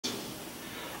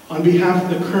On behalf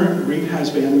of the current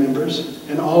Repasz band members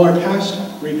and all our past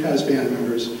Repasz band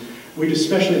members, we'd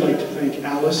especially like to thank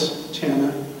Alice,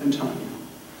 Tana, and Tanya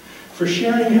for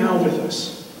sharing Al with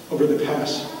us over the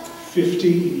past 50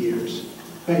 years.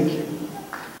 Thank you.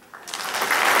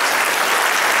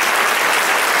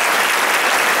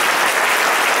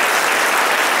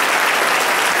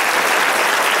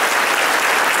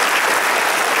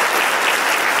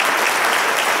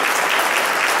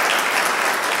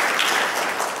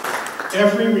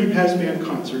 Every Repasz band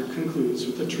concert concludes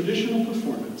with a traditional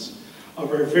performance of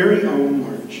our very own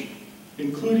march,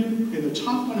 included in the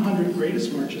top 100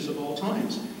 greatest marches of all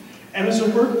times, and as a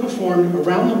work performed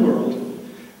around the world,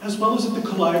 as well as at the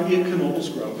Calliope at Canol's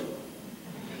Grove,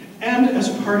 and as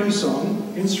a party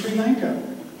song in Sri Lanka.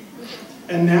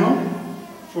 And now,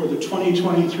 for the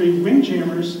 2023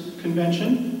 Windjammers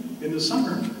Convention in the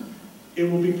summer, it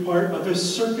will be part of a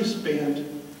circus band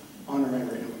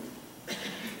honorarium.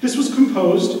 This was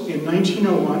composed in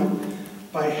 1901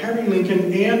 by Harry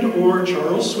Lincoln and/or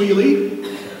Charles Sweely.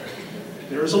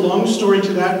 There is a long story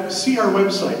to that. See our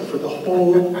website for the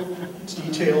whole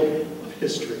detail of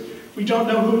history. We don't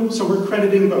know who, so we're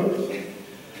crediting both.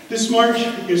 This march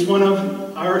is one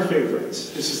of our favorites.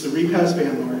 This is the Repasz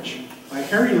Band March by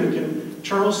Harry Lincoln,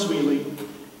 Charles Sweely,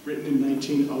 written in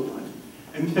 1901.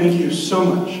 And thank you so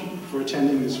much for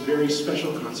attending this very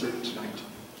special concert tonight.